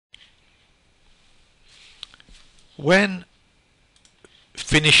When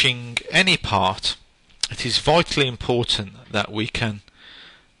finishing any part, it is vitally important that we can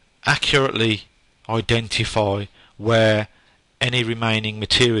accurately identify where any remaining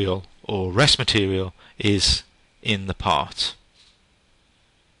material or rest material is in the part.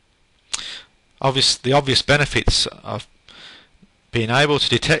 The obvious benefits of being able to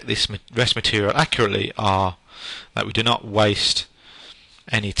detect this rest material accurately are that we do not waste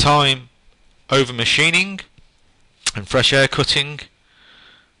any time over machining and fresh air cutting,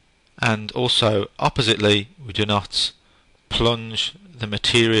 and also oppositely we do not plunge the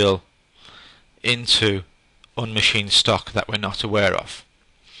material into unmachined stock that we're not aware of.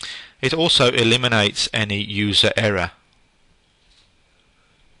 It also eliminates any user error.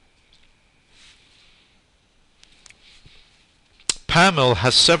 PowerMILL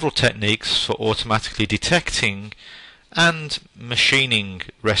has several techniques for automatically detecting and machining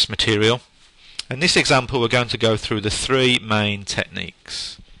rest material. In this example we're going to go through the three main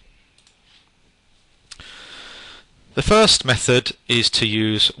techniques. The first method is to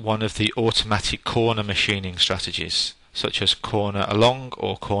use one of the automatic corner machining strategies, such as corner along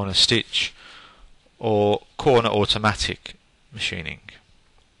or corner stitch or corner automatic machining.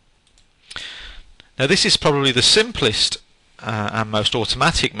 Now this is probably the simplest and most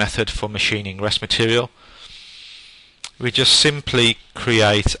automatic method for machining rest material. We just simply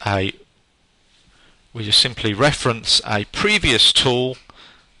reference a previous tool,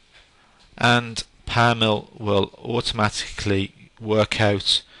 and PowerMILL will automatically work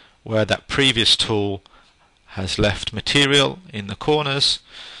out where that previous tool has left material in the corners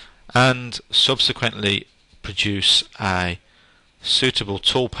and subsequently produce a suitable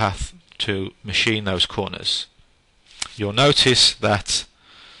toolpath to machine those corners. You'll notice that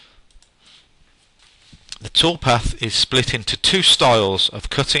the toolpath is split into two styles of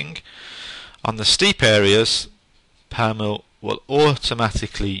cutting. On the steep areas, PowerMILL will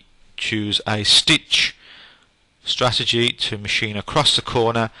automatically choose a stitch strategy to machine across the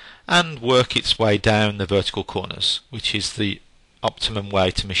corner and work its way down the vertical corners, which is the optimum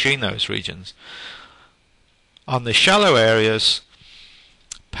way to machine those regions. On the shallow areas,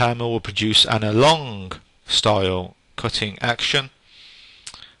 PowerMILL will produce an along style cutting action,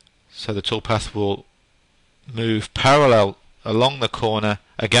 so the toolpath will move parallel along the corner.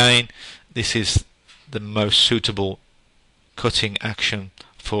 Again, this is the most suitable cutting action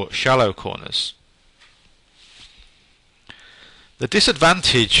for shallow corners. The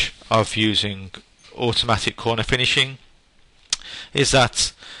disadvantage of using automatic corner finishing is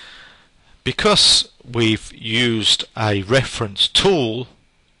that because we've used a reference tool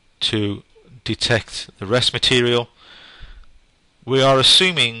to detect the rest material, we are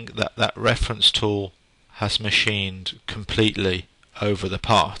assuming that that reference tool has machined completely over the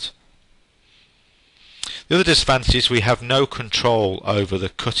part. The other disadvantage is we have no control over the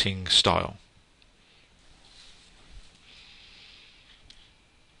cutting style.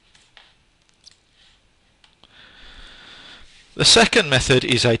 The second method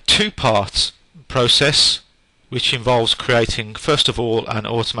is a two-part process which involves creating first of all an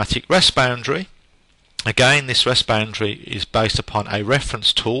automatic rest boundary. Again, this rest boundary is based upon a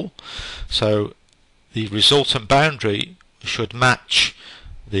reference tool, so the resultant boundary should match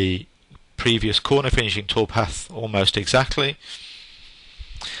the previous corner finishing toolpath almost exactly.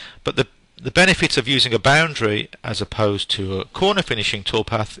 But the benefit of using a boundary as opposed to a corner finishing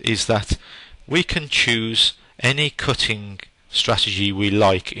toolpath is that we can choose any cutting strategy we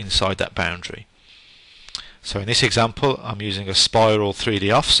like inside that boundary. So in this example I'm using a spiral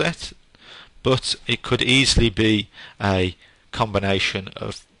 3D offset, but it could easily be a combination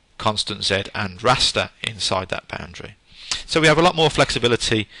of constant Z and raster inside that boundary. So we have a lot more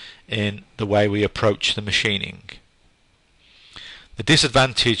flexibility in the way we approach the machining. The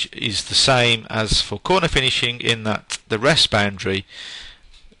disadvantage is the same as for corner finishing in that the rest boundary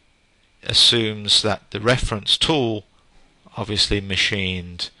assumes that the reference tool obviously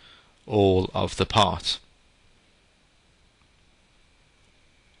machined all of the part.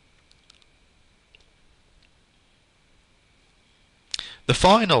 The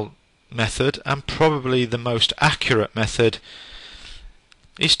final method, and probably the most accurate method,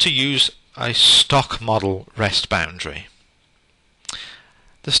 is to use a stock model rest boundary.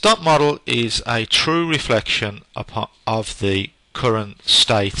 The stock model is a true reflection of the current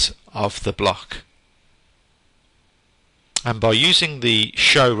state of the block, and by using the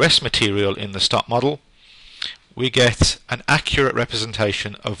show rest material in the stock model we get an accurate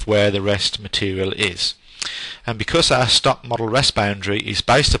representation of where the rest material is. And because our stock model rest boundary is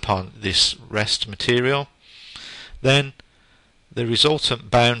based upon this rest material, then the resultant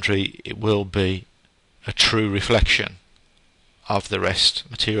boundary will be a true reflection of the rest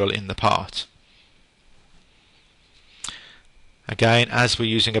material in the part. Again, as we're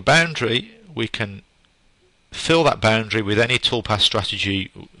using a boundary, we can fill that boundary with any toolpath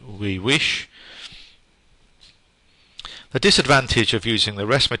strategy we wish. The disadvantage of using the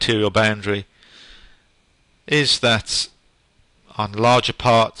rest material boundary is that on larger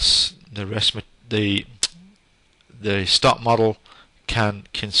parts the stop model can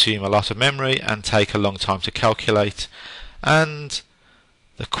consume a lot of memory and take a long time to calculate, and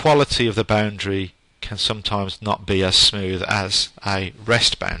the quality of the boundary can sometimes not be as smooth as a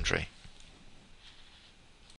rest boundary.